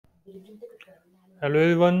Hello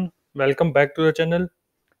everyone, welcome back to the channel.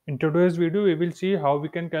 In today's video, we will see how we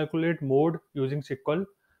can calculate mode using SQL.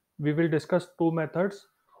 We will discuss two methods,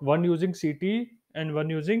 one using CT and one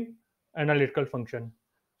using analytical function.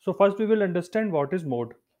 So first we will understand what is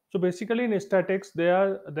mode. So basically in statistics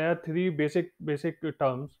there are three basic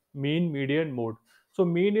terms: mean, median, mode. So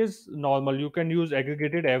mean is normal. You can use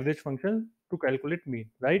aggregated average function to calculate mean,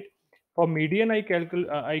 right? For median, I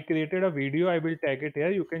created a video. I will tag it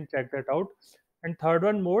here. You can check that out. And third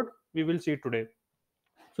one, mode, we will see today.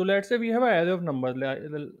 So let's say we have an array of numbers.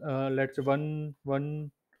 Let's say one,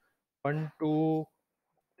 two,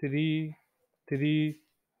 three, three,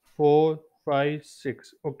 4, 5,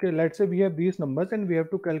 6. Okay, let's say we have these numbers and we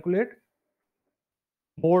have to calculate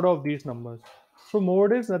mode of these numbers. So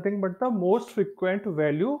mode is nothing but the most frequent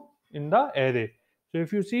value in the array. So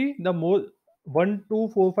if you see the mode 1, 2,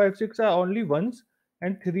 4, 5, 6 are only ones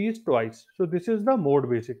and 3 is twice. So this is the mode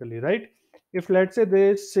basically, right? If let's say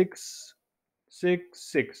there is 6, 6,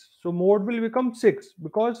 6. So mode will become 6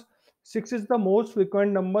 because 6 is the most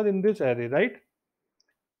frequent number in this array, right?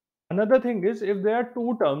 Another thing is if there are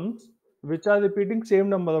two terms which are repeating same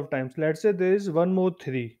number of times, let's say there is one more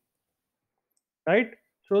 3, right?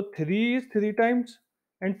 So 3 is 3 times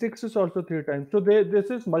and 6 is also 3 times. So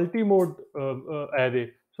this is multi-mode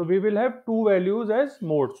array. So we will have two values as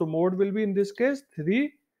mode. So mode will be in this case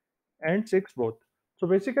 3 and 6 both. So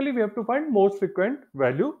basically we have to find most frequent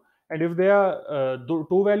value, and if there are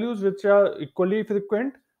two values which are equally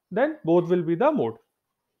frequent, then both will be the mode.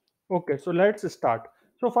 Okay, so let's start.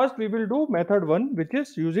 So first we will do method 1, which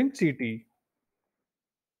is using CT.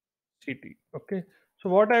 Okay. So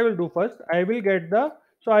what I will do first, I will get the,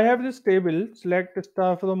 so I have this table, select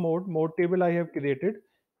star from mode table I have created.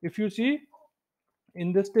 If you see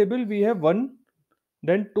in this table, we have 1,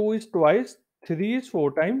 then 2 is twice, 3 is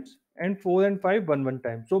 4 times, and 4 and 5 one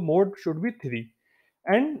time. So mode should be 3.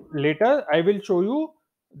 And later I will show you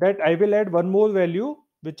that I will add one more value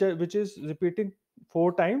which is repeating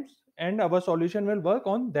 4 times, and our solution will work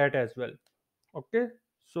on that as well. Okay.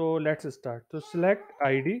 So let's start. So select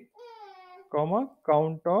ID, comma,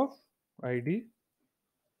 count of ID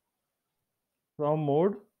from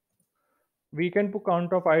mode. We can put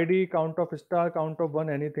count of ID, count of star, count of one,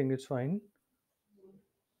 anything is fine.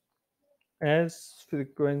 As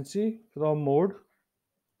frequency from mode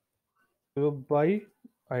group by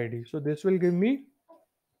ID. So this will give me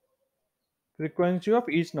frequency of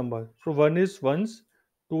each number. So 1 is once,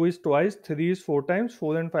 2 is twice, 3 is 4 times,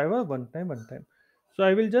 4 and 5 are one time. So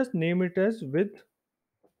I will just name it as with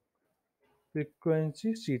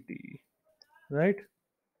frequency CT, right?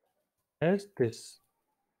 As this,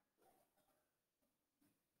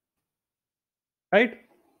 right?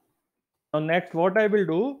 Now next what I will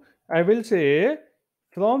do, I will say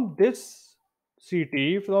from this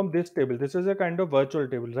CT, from this table, this is a kind of virtual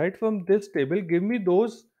table, right? From this table, give me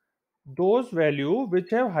those value which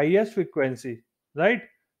have highest frequency, right?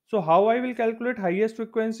 So how I will calculate highest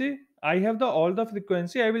frequency? I have the all the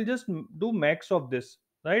frequency, I will just do max of this,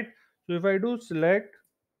 right? So if I do select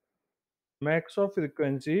max of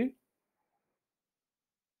frequency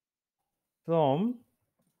from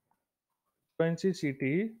frequency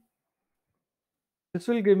CT, this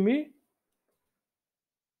will give me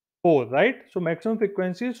 4, right? So maximum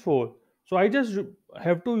frequency is 4. So I just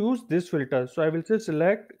have to use this filter. So I will say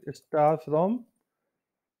select star from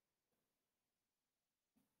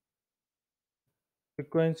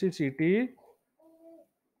frequency CT,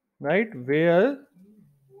 right? Where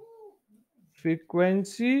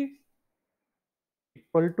frequency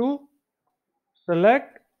equal to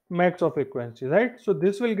select max of frequency, right? So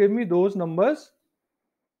this will give me those numbers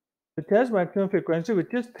which has maximum frequency,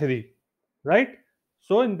 which is 3, right?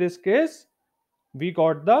 So in this case, we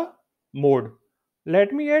got the mode.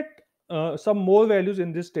 Let me add some more values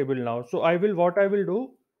in this table now. So what I will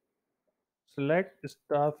do, select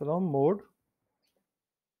star from mode.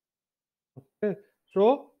 Okay.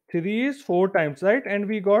 So 3 is 4 times, right? And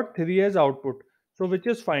we got 3 as output. So which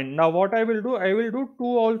is fine. Now what I will do, I will do 2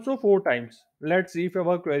 also 4 times. Let's see if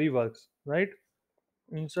our query works, right?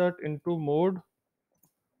 Insert into mode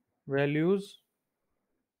values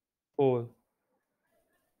 4,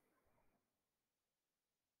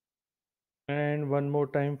 and one more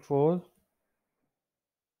time 4,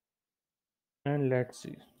 and let's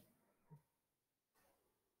see.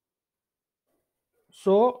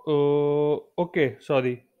 So okay,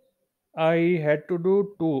 sorry, I had to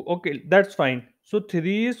do 2. Okay, that's fine. So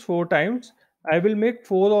 3 is 4 times. I will make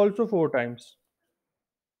 4 also 4 times.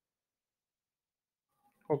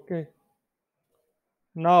 Okay.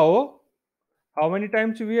 Now how many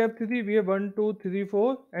times we have 3? We have 1, 2, 3,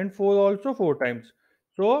 4, and 4 also 4 times.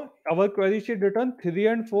 So our query should return 3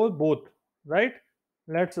 and 4 both, right?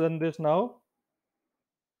 Let's run this now.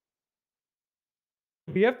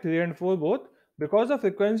 We have 3 and 4 both because the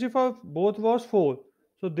frequency for both was 4.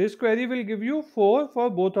 So this query will give you 4 for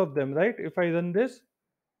both of them, right? If I run this,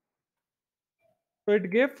 so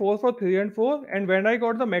it gave 4 for 3 and 4, and when I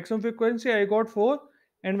got the maximum frequency, I got 4,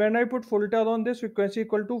 and when I put filter on this frequency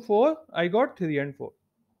equal to 4, I got 3 and 4.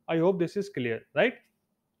 I hope this is clear, right?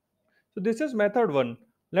 So this is method 1.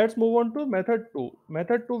 Let's move on to method 2.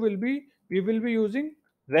 Method 2 will be, we will be using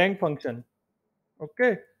rank function.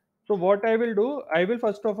 Okay. So what I will do, I will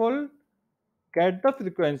first of all get the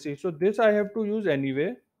frequency. So this I have to use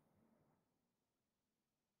anyway.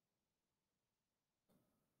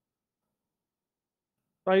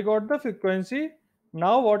 So I got the frequency.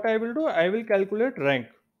 Now what I will do, I will calculate rank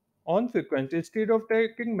on frequency. Instead of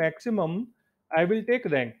taking maximum, I will take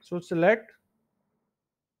rank. So select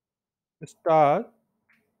star,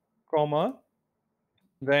 comma,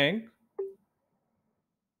 rank,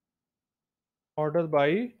 order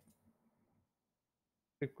by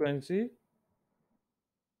frequency.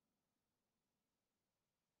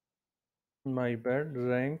 My bad,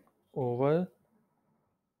 rank over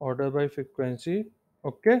order by frequency.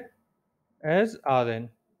 Okay, as Rn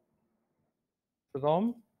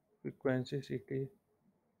from frequency CT.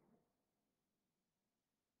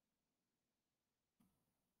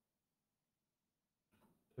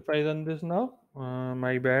 If I run this now,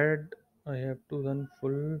 my bad, I have to run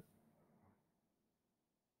full.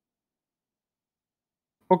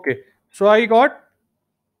 Okay, so I got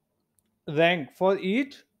rank for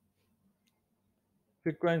each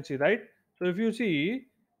frequency, right? So if you see,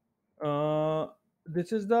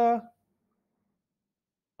 this is the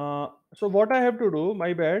so what I have to do,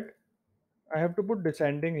 my bad, I have to put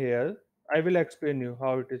descending here. I will explain you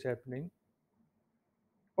how it is happening.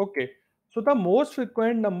 Okay, so the most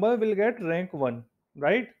frequent number will get rank 1,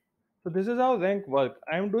 right? So this is how rank work.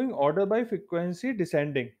 I am doing order by frequency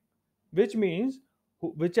descending, which means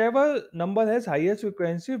whichever number has highest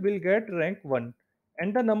frequency will get rank 1,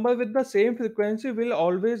 and the number with the same frequency will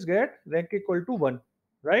always get rank equal to 1,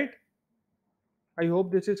 right? I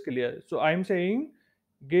hope this is clear. So I'm saying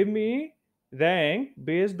give me rank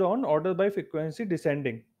based on order by frequency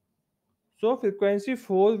descending. So frequency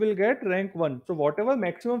 4 will get rank 1. So whatever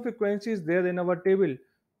maximum frequency is there in our table,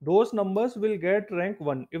 those numbers will get rank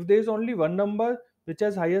 1. If there is only one number which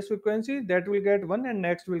has highest frequency, that will get 1, and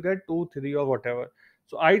next will get 2, 3 or whatever.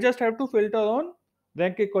 So I just have to filter on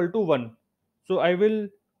rank equal to 1. So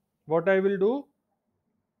what I will do,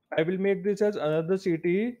 I will make this as another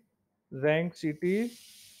city, rank city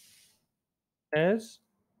as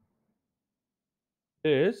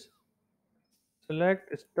this,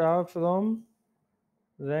 select star from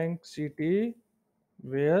rank city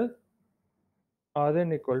where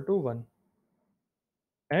Rn equal to 1,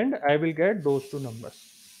 and I will get those two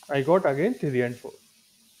numbers. I got again 3 and 4.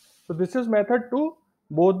 So this is method 2.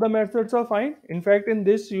 Both the methods are fine. In fact, in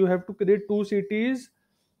this you have to create two cities,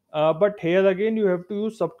 but here again you have to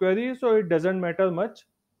use subquery, so it doesn't matter much.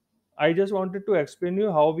 I just wanted to explain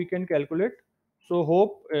you how we can calculate. So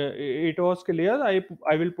hope it was clear.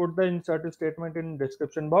 I will put the insert statement in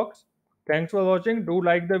description box. Thanks for watching. Do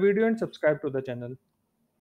like the video and subscribe to the channel.